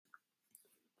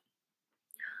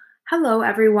Hello,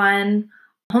 everyone.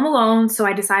 Home alone, so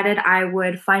I decided I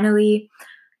would finally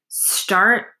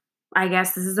start. I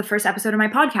guess this is the first episode of my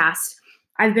podcast.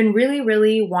 I've been really,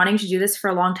 really wanting to do this for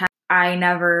a long time. I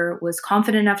never was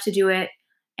confident enough to do it.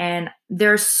 And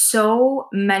there's so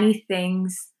many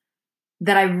things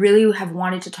that I really have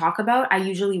wanted to talk about. I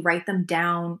usually write them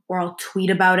down or I'll tweet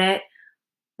about it,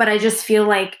 but I just feel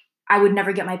like I would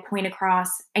never get my point across.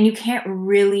 And you can't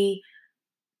really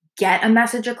get a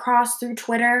message across through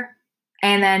Twitter.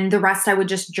 And then the rest I would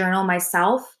just journal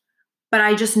myself. But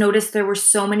I just noticed there were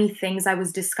so many things I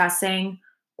was discussing,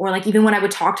 or like even when I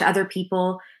would talk to other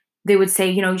people, they would say,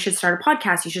 you should start a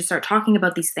podcast, you should start talking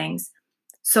about these things.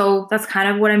 So that's kind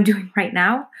of what I'm doing right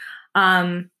now.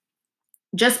 Um,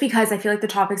 just because I feel like the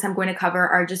topics I'm going to cover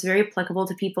are just very applicable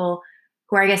to people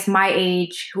who are, I guess, my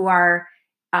age, who are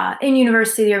in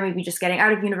university or maybe just getting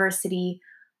out of university.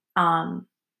 Um,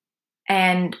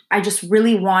 and I just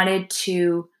really wanted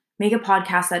to make a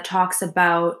podcast that talks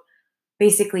about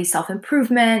basically self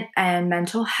improvement and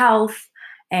mental health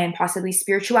and possibly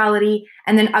spirituality,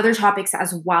 and then other topics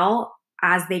as well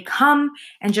as they come,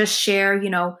 and just share,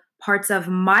 parts of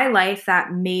my life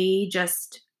that may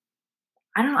just,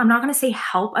 I'm not going to say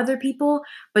help other people,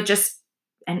 but just,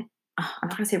 and I'm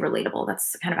not going to say relatable,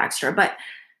 that's kind of extra, but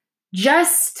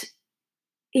just,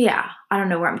 yeah, I don't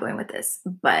know where I'm going with this,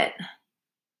 but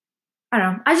I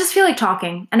don't know. I just feel like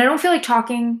talking. And I don't feel like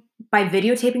talking by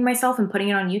videotaping myself and putting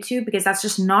it on YouTube because that's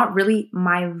just not really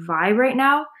my vibe right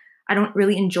now. I don't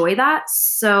really enjoy that.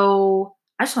 So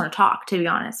I just want to talk, to be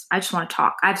honest. I just want to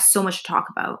talk. I have so much to talk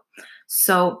about.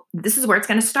 So this is where it's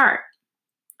going to start.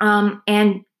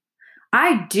 And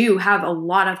I do have a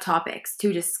lot of topics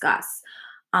to discuss.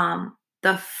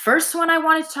 The first one I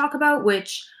wanted to talk about,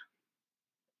 which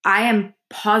I am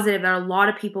positive that a lot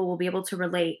of people will be able to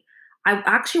relate. I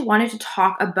actually wanted to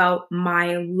talk about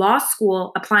my law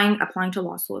school, applying to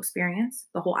law school experience,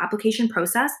 the whole application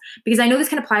process, because I know this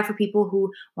can apply for people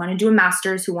who want to do a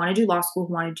master's, who want to do law school,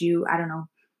 who want to do, I don't know,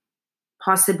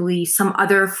 possibly some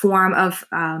other form of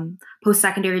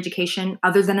post-secondary education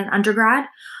other than an undergrad.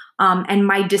 And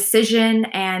my decision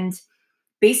and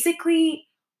basically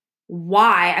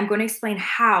I'm going to explain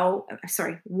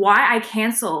why I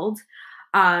canceled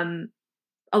a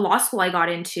law school I got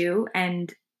into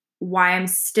and why I'm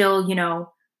still, where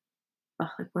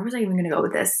was I even going to go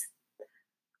with this?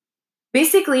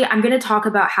 Basically, I'm going to talk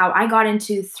about how I got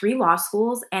into 3 law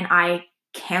schools and I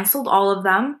canceled all of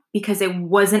them because it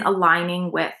wasn't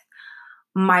aligning with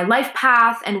my life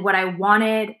path and what I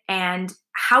wanted, and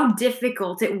how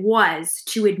difficult it was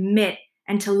to admit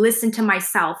and to listen to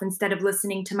myself instead of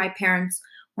listening to my parents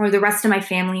or the rest of my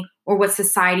family or what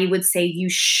society would say you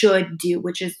should do,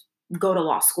 which is go to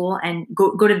law school and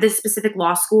go to this specific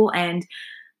law school, and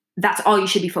that's all you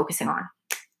should be focusing on.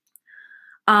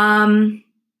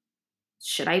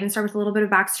 Should I even start with a little bit of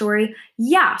backstory?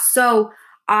 Yeah, so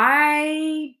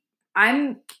I'm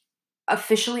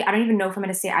officially, I don't even know if I'm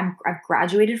going to say I've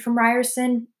graduated from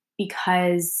Ryerson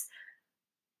because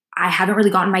I haven't really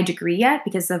gotten my degree yet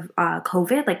because of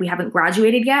COVID. Like, we haven't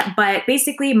graduated yet. But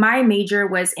basically, my major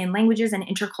was in languages and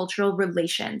intercultural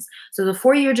relations. So the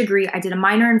 4-year degree, I did a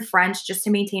minor in French just to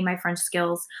maintain my French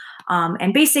skills.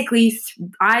 And basically,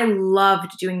 I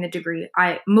loved doing the degree.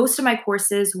 Most of my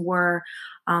courses were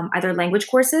either language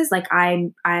courses. Like,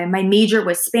 my major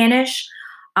was Spanish.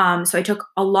 So I took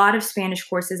a lot of Spanish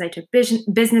courses. I took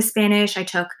business Spanish. I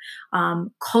took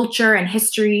culture and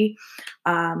history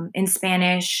in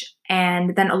Spanish.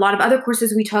 And then a lot of other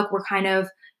courses we took were kind of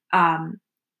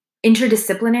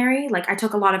interdisciplinary. Like, I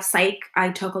took a lot of psych. I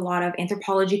took a lot of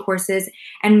anthropology courses.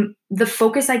 And the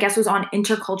focus, I guess, was on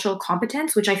intercultural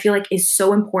competence, which I feel like is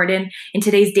so important in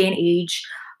today's day and age,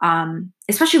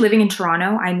 especially living in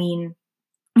Toronto. I mean,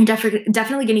 you're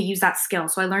definitely going to use that skill.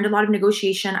 So I learned a lot of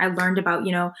negotiation. I learned about,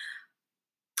 I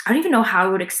don't even know how I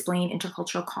would explain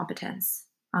intercultural competence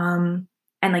and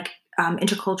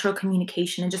intercultural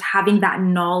communication and just having that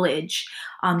knowledge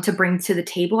to bring to the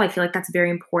table. I feel like that's very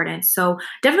important. So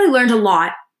definitely learned a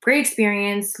lot. Great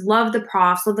experience. Love the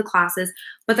profs, love the classes,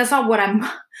 but that's not what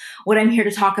I'm here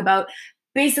to talk about.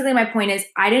 Basically, my point is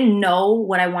I didn't know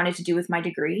what I wanted to do with my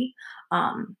degree.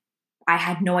 I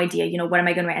had no idea, what am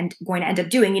I going to end up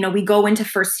doing? We go into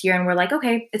first year and we're like,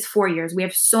 okay, it's 4 years. We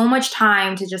have so much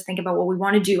time to just think about what we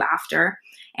want to do after,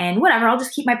 and whatever, I'll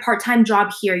just keep my part-time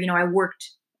job here. I worked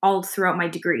all throughout my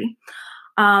degree.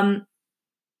 But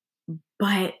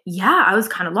yeah, I was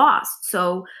kind of lost.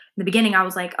 So in the beginning I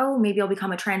was like, oh, maybe I'll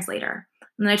become a translator.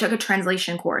 And then I took a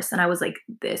translation course and I was like,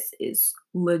 this is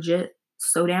legit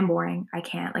so damn boring. I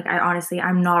can't. Like, I honestly,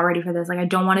 I'm not ready for this. Like, I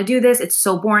don't want to do this. It's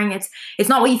so boring. It's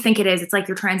not what you think it is. It's like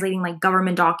you're translating like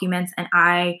government documents, and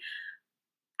I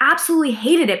absolutely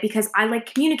hated it because I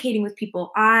like communicating with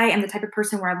people. I am the type of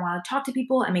person where I want to talk to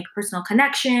people and make personal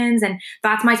connections, and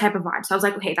that's my type of vibe. So I was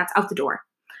like, okay, that's out the door.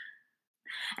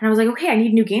 And I was like, okay, I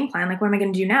need a new game plan. Like, what am I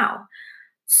going to do now?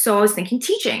 So I was thinking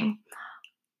teaching.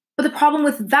 But the problem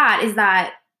with that is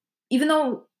that even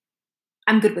though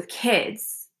I'm good with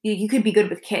kids, you could be good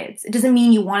with kids. It doesn't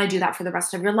mean you want to do that for the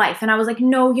rest of your life. And I was like,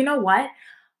 no, you know what?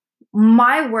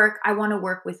 My work, I want to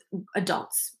work with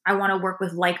adults. I want to work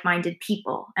with like-minded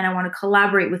people, and I want to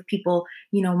collaborate with people,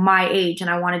 my age, and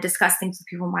I want to discuss things with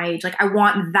people my age. Like, I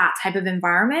want that type of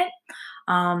environment.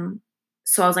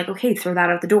 So I was like, okay, throw that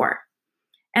out the door.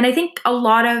 And I think a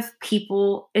lot of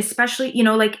people, especially,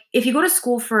 like if you go to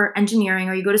school for engineering,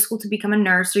 or you go to school to become a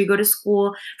nurse, or you go to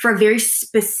school for a very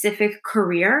specific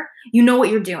career, you know what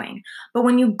you're doing. But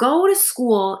when you go to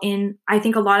school in, I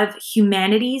think, a lot of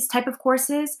humanities type of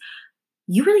courses,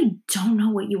 you really don't know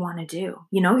what you want to do.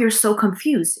 You're so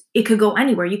confused. It could go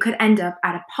anywhere. You could end up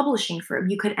at a publishing firm.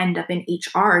 You could end up in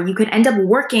HR. You could end up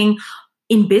working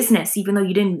in business, even though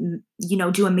you didn't,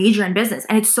 do a major in business.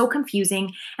 And it's so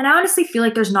confusing. And I honestly feel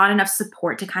like there's not enough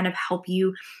support to kind of help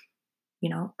you,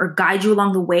 or guide you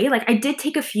along the way. Like, I did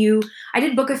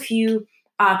book a few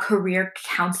career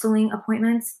counseling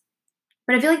appointments,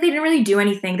 but I feel like they didn't really do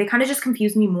anything. They kind of just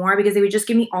confused me more because they would just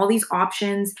give me all these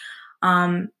options.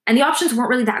 And the options weren't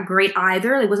really that great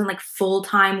either. It wasn't like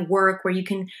full-time work where you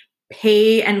can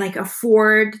pay and like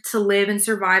afford to live and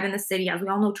survive in the city. As we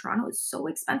all know, Toronto is so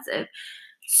expensive.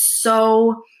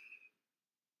 So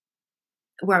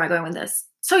where am I going with this?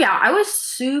 So yeah, I was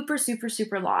super, super,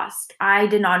 super lost. I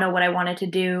did not know what I wanted to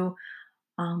do.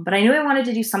 But I knew I wanted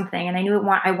to do something, and I knew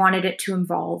I wanted it to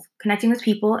involve connecting with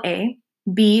people, A.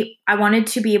 B, I wanted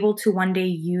to be able to one day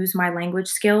use my language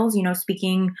skills.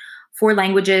 Speaking 4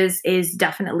 languages is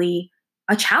definitely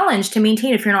a challenge to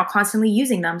maintain if you're not constantly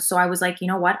using them. So I was like, you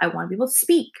know what? I want to be able to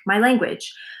speak my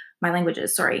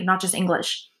languages, sorry, not just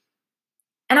English.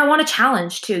 And I want a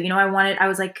challenge too. I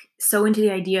was like so into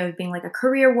the idea of being like a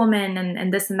career woman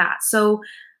and this and that. So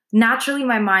naturally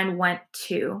my mind went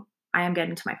to, I am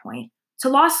getting to my point, to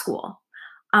law school.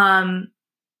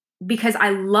 Because I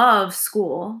love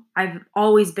school. I've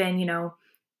always been,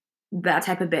 that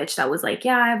type of bitch that was like,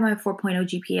 yeah, I have my 4.0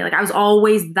 GPA. Like, I was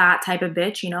always that type of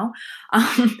bitch,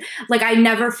 like, I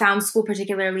never found school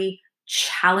particularly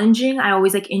challenging. I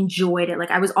always like enjoyed it.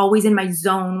 Like, I was always in my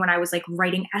zone when I was like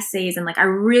writing essays, and like I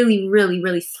really, really,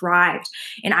 really thrived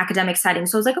in academic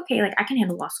settings. So I was like, okay, like I can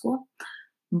handle law school.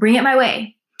 Bring it my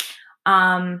way.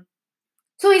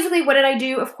 So basically, what did I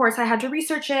do? Of course, I had to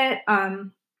research it.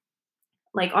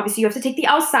 Like, obviously you have to take the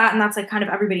LSAT, and that's like kind of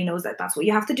everybody knows that that's what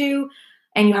you have to do.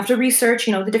 And you have to research,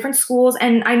 the different schools.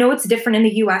 And I know it's different in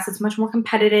the US. It's much more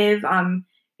competitive.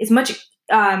 It's much,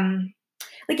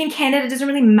 like in Canada, it doesn't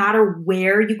really matter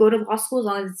where you go to law school as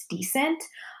long as it's decent.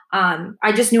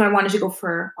 I just knew I wanted to go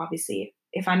for, obviously,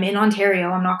 if I'm in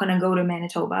Ontario, I'm not going to go to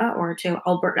Manitoba or to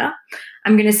Alberta.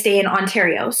 I'm going to stay in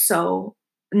Ontario. So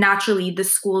naturally, the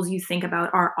schools you think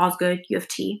about are Osgoode, U of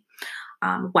T,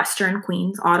 Western,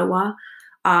 Queen's, Ottawa.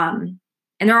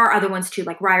 And there are other ones too,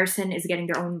 like Ryerson is getting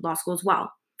their own law school as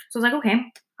well. So I was like, okay,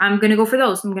 I'm going to go for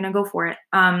those. I'm going to go for it.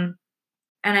 And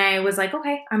I was like,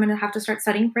 okay, I'm going to have to start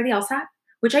studying for the LSAT,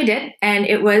 which I did. And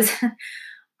it was, do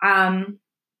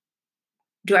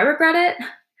I regret it?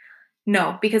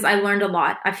 No, because I learned a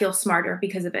lot. I feel smarter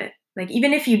because of it. Like,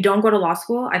 even if you don't go to law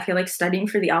school, I feel like studying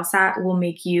for the LSAT will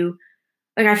make you,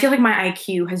 like, I feel like my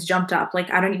IQ has jumped up.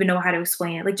 Like, I don't even know how to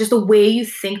explain it. Like, just the way you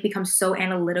think becomes so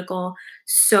analytical,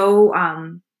 so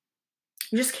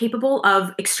you're just capable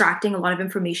of extracting a lot of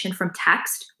information from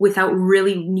text without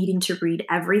really needing to read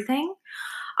everything.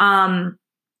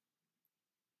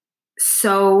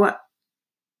 So,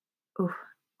 where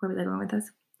was I going with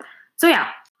this? So yeah,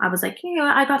 I was like,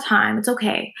 I got time. It's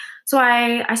okay. So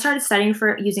I started studying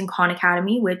for using Khan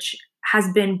Academy, which has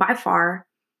been by far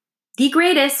the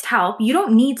greatest help. You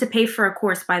don't need to pay for a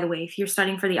course, by the way, if you're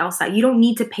studying for the LSAT. You don't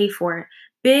need to pay for it.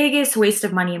 Biggest waste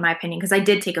of money, in my opinion, because I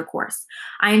did take a course.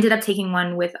 I ended up taking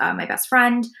one with my best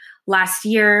friend last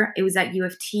year. It was at U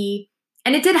of T,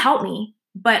 and it did help me.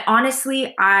 But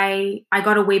honestly, I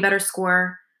got a way better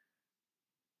score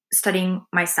studying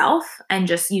myself and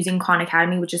just using Khan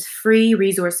Academy, which is free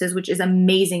resources, which is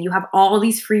amazing. You have all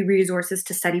these free resources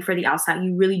to study for the LSAT.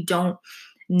 You really don't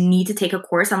need to take a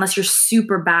course unless you're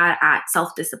super bad at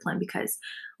self-discipline. Because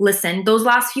listen, those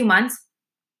last few months,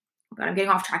 oh God, I'm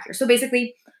getting off track here. So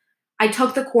basically, I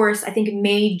took the course, I think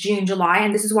May, June, July,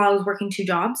 and this is while I was working 2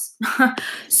 jobs.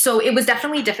 So it was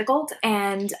definitely difficult.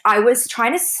 And I was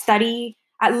trying to study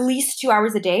at least 2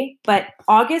 hours a day. But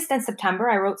August and September,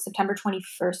 I wrote September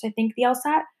 21st, I think, the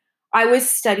LSAT. I was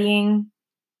studying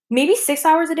maybe 6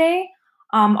 hours a day,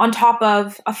 on top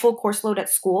of a full course load at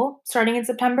school starting in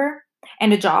September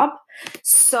and a job.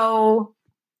 So,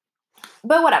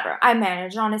 but whatever, I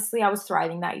managed. Honestly, I was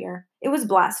thriving that year. It was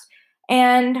blessed.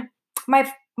 And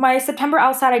my September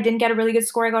LSAT, I didn't get a really good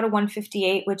score. I got a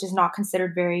 158, which is not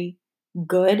considered very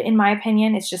good in my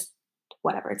opinion. It's just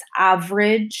whatever. It's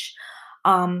average.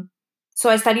 Um, so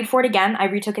I studied for it again. I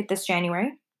retook it this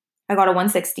January. I got a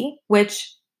 160,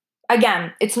 which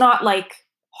again, it's not like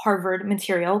Harvard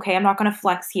material. Okay, I'm not going to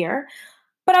flex here,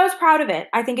 but I was proud of it.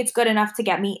 I think it's good enough to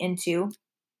get me into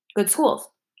good schools.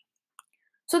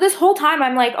 So this whole time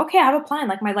I'm like, okay, I have a plan.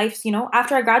 Like my life's,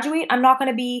 after I graduate, I'm not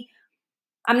going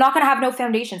to have no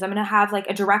foundations. I'm going to have like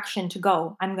a direction to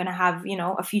go. I'm going to have,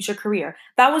 a future career.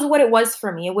 That was what it was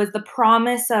for me. It was the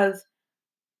promise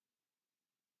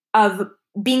of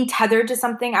being tethered to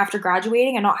something after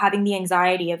graduating and not having the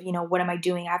anxiety of, what am I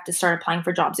doing? I have to start applying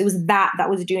for jobs. It was that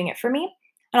was doing it for me.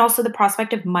 And also the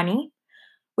prospect of money,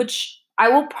 which I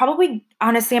will probably,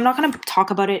 honestly, I'm not going to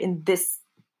talk about it in this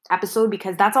episode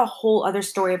because that's a whole other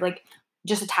story of like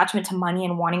just attachment to money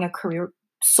and wanting a career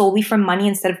solely from money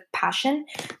instead of passion.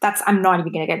 I'm not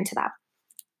even going to get into that.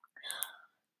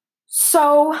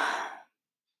 So,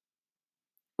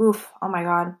 oh my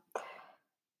God.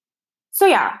 So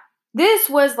yeah, this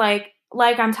was like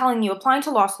I'm telling you, applying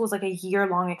to law school is like a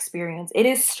year-long experience. It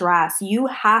is stress. You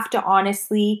have to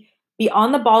honestly be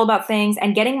on the ball about things,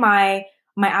 and getting my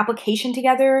application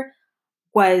together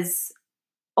was,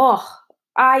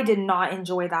 I did not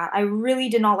enjoy that. I really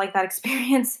did not like that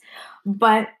experience,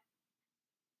 but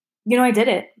I did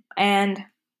it. And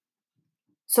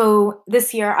so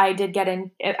this year I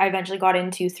eventually got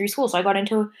into 3 schools. So I got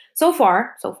into, so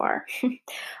far,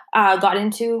 got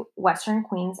into Western,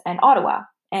 Queens, and Ottawa,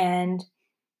 and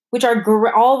which are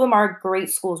all of them are great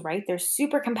schools, right? They're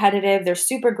super competitive. They're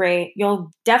super great. You'll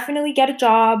definitely get a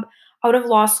job out of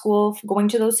law school going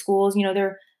to those schools.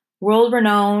 They're world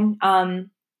renowned.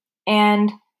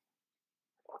 And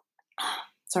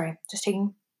sorry, just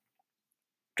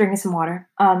drinking some water.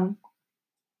 And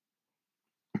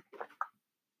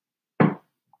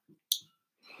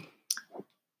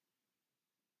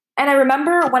I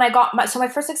remember when I got my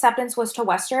first acceptance was to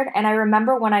Western. And I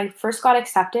remember when I first got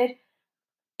accepted,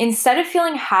 instead of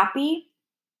feeling happy,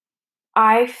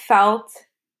 I felt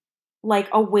like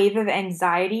a wave of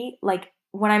anxiety. Like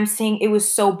when I'm saying it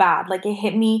was so bad, like it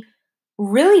hit me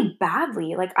really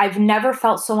badly. Like I've never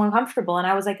felt so uncomfortable. And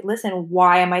I was like, listen,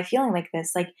 why am I feeling like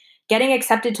this? Like getting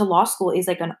accepted to law school is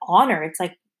like an honor. It's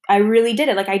like, I really did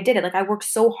it. Like I did it. Like I worked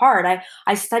so hard.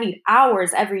 I studied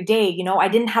hours every day. I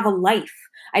didn't have a life.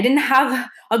 I didn't have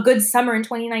a good summer in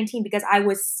 2019 because I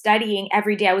was studying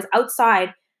every day. I was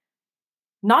outside,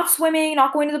 not swimming,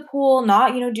 not going to the pool,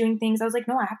 not, doing things. I was like,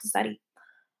 no, I have to study.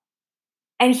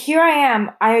 And here I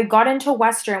am. I got into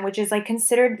Western, which is like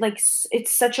considered like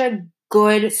it's such a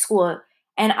good school,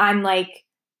 and I'm like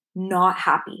not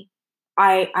happy.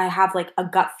 I have like a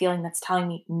gut feeling that's telling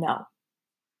me no.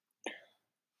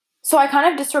 So I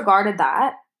kind of disregarded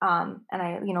that, and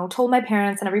I told my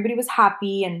parents, and everybody was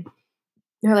happy, and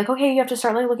they're like, okay, you have to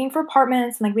start like looking for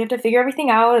apartments, and like we have to figure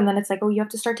everything out, and then it's like, oh, you have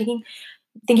to start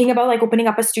thinking about like opening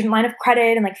up a student line of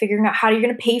credit and like figuring out how you're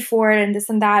going to pay for it and this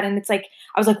and that. And it's like,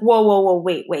 I was like, whoa,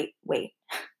 wait.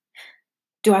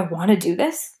 Do I want to do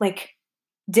this? Like,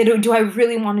 do I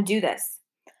really want to do this?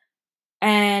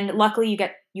 And luckily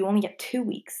you only get 2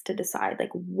 weeks to decide.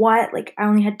 Like what? Like I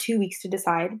only had 2 weeks to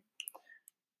decide.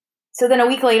 So then a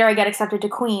week later I get accepted to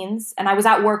Queens, and I was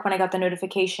at work when I got the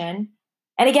notification.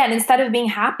 And again, instead of being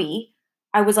happy,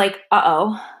 I was like,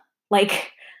 uh-oh,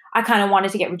 like I kind of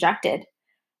wanted to get rejected.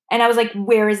 And I was like,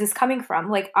 where is this coming from?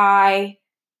 Like I've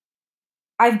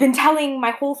been telling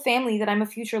my whole family that I'm a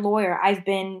future lawyer. I've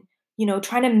been,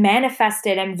 trying to manifest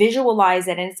it and visualize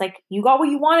it. And it's like, you got what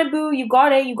you wanted, boo. You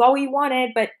got it. You got what you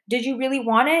wanted. But did you really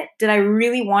want it? Did I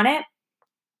really want it?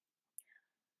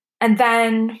 And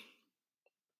then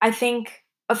I think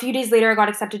a few days later, I got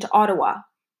accepted to Ottawa.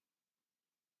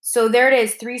 So there it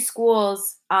is, 3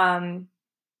 schools. And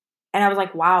I was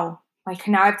like, wow, like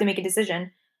now I have to make a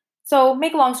decision. So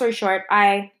make a long story short,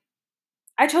 I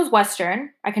chose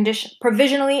Western. I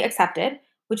provisionally accepted,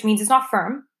 which means it's not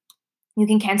firm. You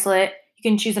can cancel it. You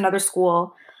can choose another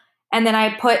school. And then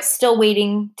I put still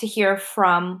waiting to hear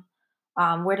from,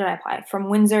 where did I apply? From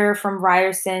Windsor, from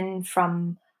Ryerson,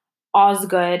 from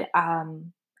Osgoode.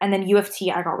 And then U of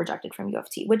T, I got rejected from U of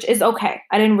T, which is okay.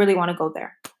 I didn't really want to go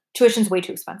there. Tuition's way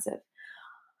too expensive.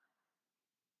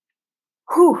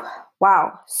 Whew.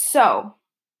 Wow. So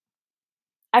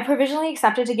I provisionally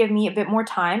accepted to give me a bit more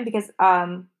time because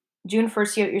June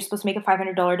 1st, you're supposed to make a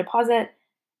 $500 deposit.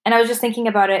 And I was just thinking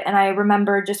about it. And I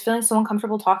remember just feeling so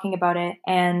uncomfortable talking about it.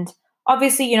 And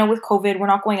obviously, with COVID, we're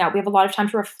not going out. We have a lot of time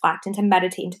to reflect and to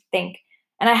meditate and to think.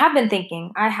 And I have been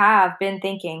thinking. I've been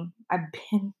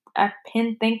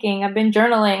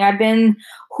journaling. I've been,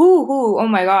 oh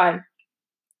my God.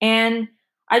 And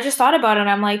I just thought about it and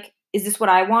I'm like, is this what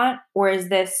I want? Or is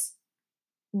this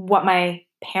what my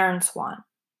parents want?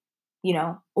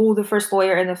 The first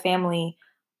lawyer in the family,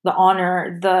 the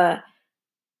honor,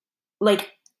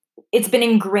 like, it's been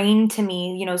ingrained to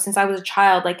me, since I was a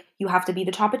child, like, you have to be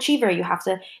the top achiever. You have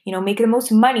to, make the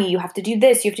most money. You have to do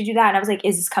this. You have to do that. And I was like,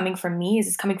 is this coming from me? Is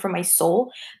this coming from my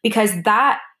soul? Because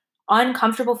that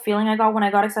uncomfortable feeling I got when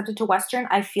I got accepted to Western,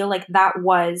 I feel like that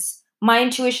was my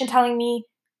intuition telling me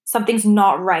something's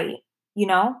not right, you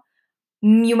know?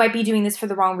 You might be doing this for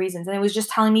the wrong reasons. And it was just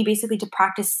telling me basically to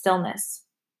practice stillness.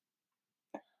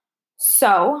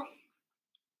 So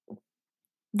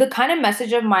the kind of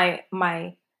message of my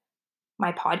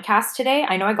podcast today,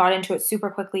 I know I got into it super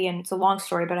quickly and it's a long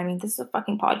story, but I mean, this is a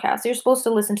fucking podcast. You're supposed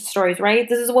to listen to stories, right?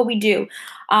 This is what we do.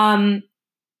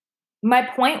 My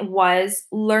point was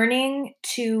learning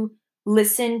to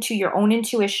listen to your own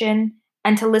intuition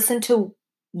and to listen to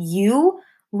you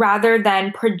rather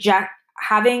than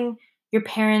having your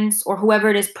parents or whoever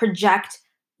it is project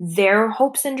their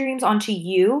hopes and dreams onto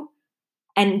you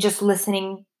and just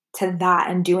listening to that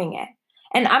and doing it.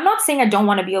 And I'm not saying I don't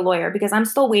want to be a lawyer because I'm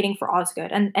still waiting for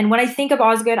Osgood. And when I think of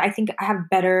Osgood, I think I have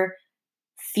better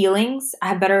feelings. I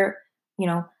have better,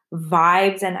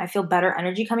 vibes, and I feel better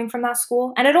energy coming from that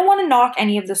school. And I don't want to knock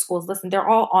any of the schools. Listen, they're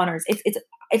all honors.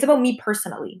 It's about me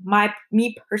personally.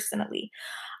 Me personally.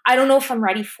 I don't know if I'm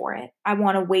ready for it. I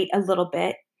want to wait a little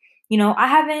bit.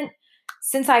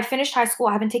 Since I finished high school,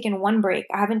 I haven't taken one break.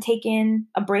 I haven't taken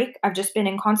a break. I've just been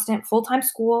in constant full-time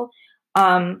school.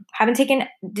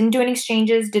 Didn't do any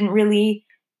exchanges, didn't really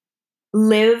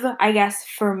live, I guess,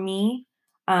 for me.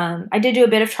 I did do a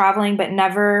bit of traveling, but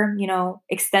never,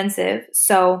 extensive.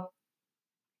 So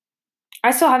I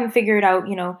still haven't figured out,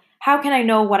 how can I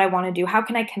know what I want to do? How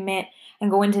can I commit and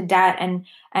go into debt and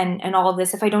all of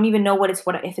this if I don't even know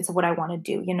if it's what I want to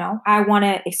do, I want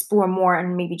to explore more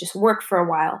and maybe just work for a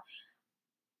while.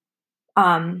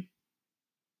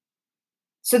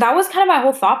 So that was kind of my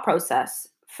whole thought process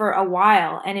for a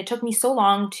while. And it took me so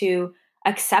long to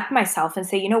accept myself and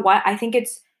say, you know what, I think,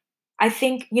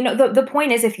 the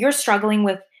point is if you're struggling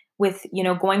with,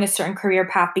 going a certain career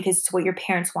path because it's what your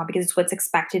parents want, because it's what's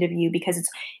expected of you, because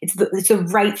it's the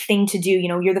right thing to do.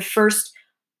 You're the first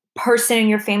person in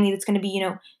your family that's going to be,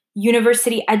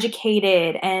 university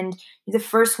educated, and you're the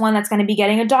first one that's going to be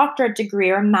getting a doctorate degree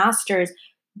or a master's.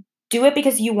 Do it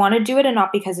because you want to do it and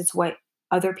not because it's what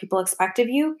other people expect of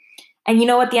you. And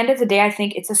at the end of the day, I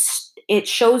think it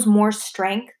shows more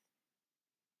strength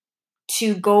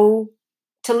to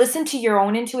listen to your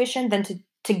own intuition than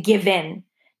to give in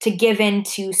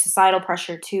to societal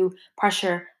pressure, to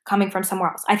pressure coming from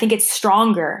somewhere else. I think it's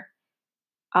stronger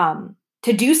to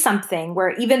do something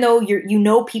where even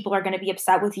though people are going to be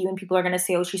upset with you and people are going to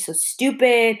say, oh, she's so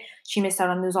stupid, she missed out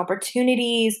on those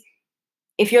opportunities.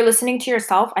 If you're listening to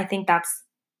yourself, I think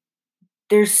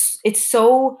it's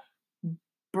so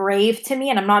brave to me,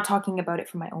 and I'm not talking about it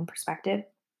from my own perspective.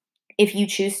 If you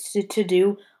choose to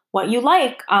do what you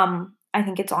like, I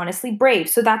think it's honestly brave.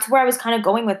 So that's where I was kind of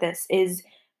going with this, is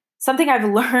something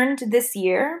I've learned this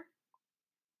year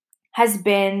has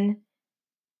been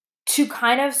to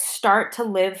kind of start to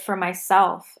live for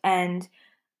myself and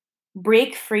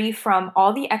break free from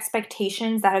all the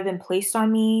expectations that have been placed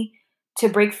on me, to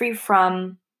break free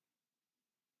from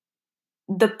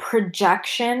the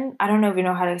projection. I don't even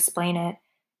know how to explain it.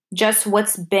 Just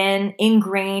what's been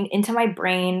ingrained into my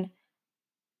brain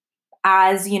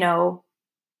as, oh,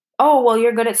 well,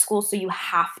 you're good at school, so you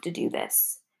have to do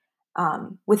this,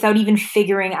 without even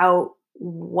figuring out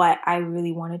what I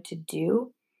really wanted to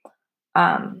do.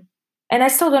 And I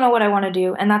still don't know what I want to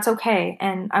do, and that's okay.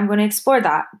 And I'm going to explore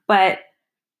that. But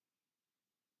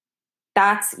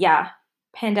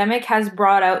pandemic has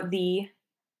brought out the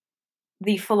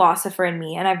philosopher in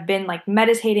me, and I've been like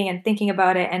meditating and thinking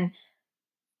about it. And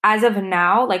as of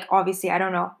now, like, obviously, I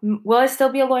don't know. Will I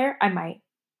still be a lawyer? I might.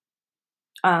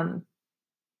 I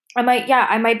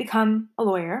might become a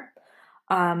lawyer.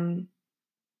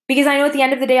 Because I know at the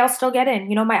end of the day, I'll still get in.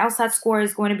 My LSAT score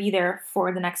is going to be there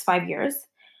for the next 5 years.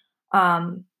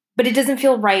 But it doesn't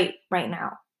feel right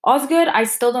now. all's good. I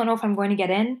still don't know if I'm going to get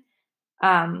in.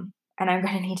 And I'm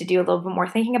going to need to do a little bit more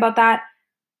thinking about that.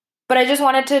 But I just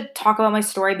wanted to talk about my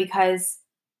story because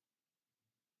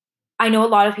I know a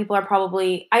lot of people are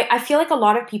probably, I feel like a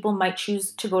lot of people might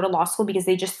choose to go to law school because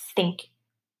they just think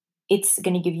it's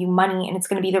going to give you money and it's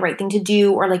going to be the right thing to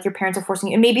do, or like your parents are forcing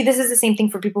you. And maybe this is the same thing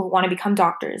for people who want to become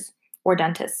doctors or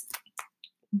dentists.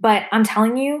 But I'm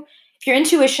telling you, if your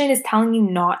intuition is telling you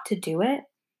not to do it,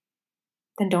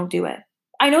 then don't do it.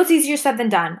 I know it's easier said than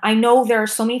done. I know there are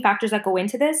so many factors that go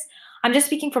into this. I'm just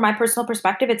speaking from my personal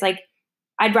perspective. It's like,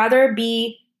 I'd rather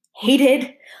be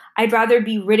hated, I'd rather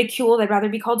be ridiculed, I'd rather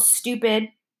be called stupid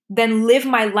than live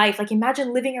my life. Like,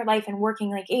 imagine living your life and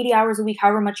working like 80 hours a week,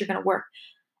 however much you're going to work,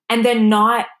 and then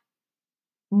not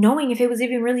knowing if it was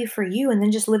even really for you and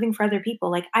then just living for other people.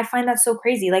 Like, I find that so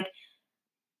crazy. Like,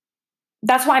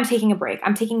 that's why I'm taking a break.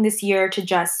 I'm taking this year to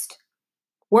just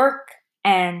work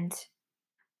and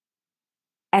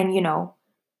find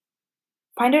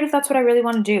out if that's what I really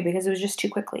want to do, because it was just too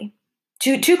quickly.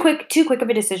 Too quick of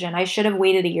a decision. I should have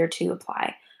waited a year to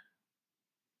apply.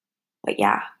 But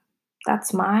yeah,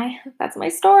 that's my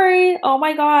story. Oh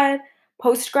my god.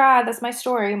 Post grad, that's my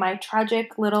story, my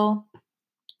tragic little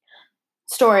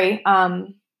story. But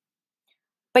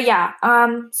yeah,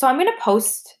 so I'm gonna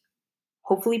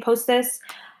hopefully post this.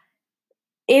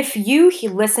 If you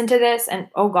listen to this and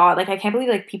oh god, like I can't believe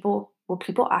like will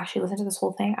people actually listen to this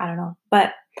whole thing? I don't know.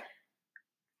 But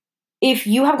if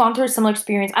you have gone through a similar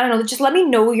experience, I don't know, just let me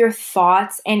know your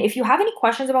thoughts. And if you have any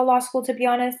questions about law school, to be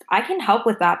honest, I can help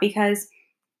with that because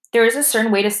there is a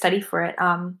certain way to study for it.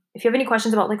 If you have any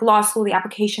questions about like law school, the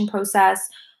application process,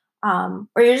 or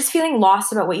you're just feeling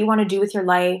lost about what you want to do with your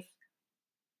life,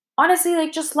 honestly,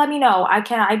 like just let me know.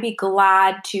 I'd be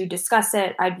glad to discuss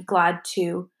it. I'd be glad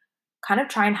to kind of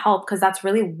try and help because that's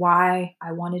really why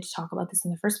I wanted to talk about this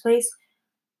in the first place.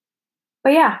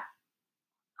 But yeah,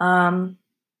 um,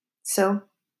 so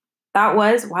that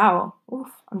was wow. Oof,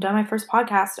 I'm done my first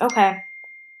podcast. Okay.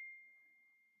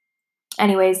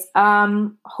 Anyways,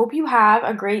 hope you have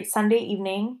a great Sunday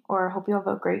evening, or hope you have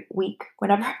a great week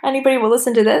whenever anybody will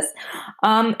listen to this.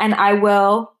 And I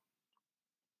will,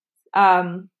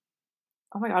 um,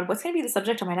 oh my God, what's going to be the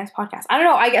subject of my next podcast? I don't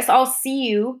know. I guess I'll see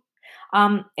you,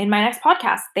 in my next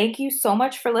podcast. Thank you so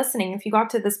much for listening. If you got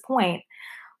to this point,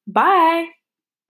 bye.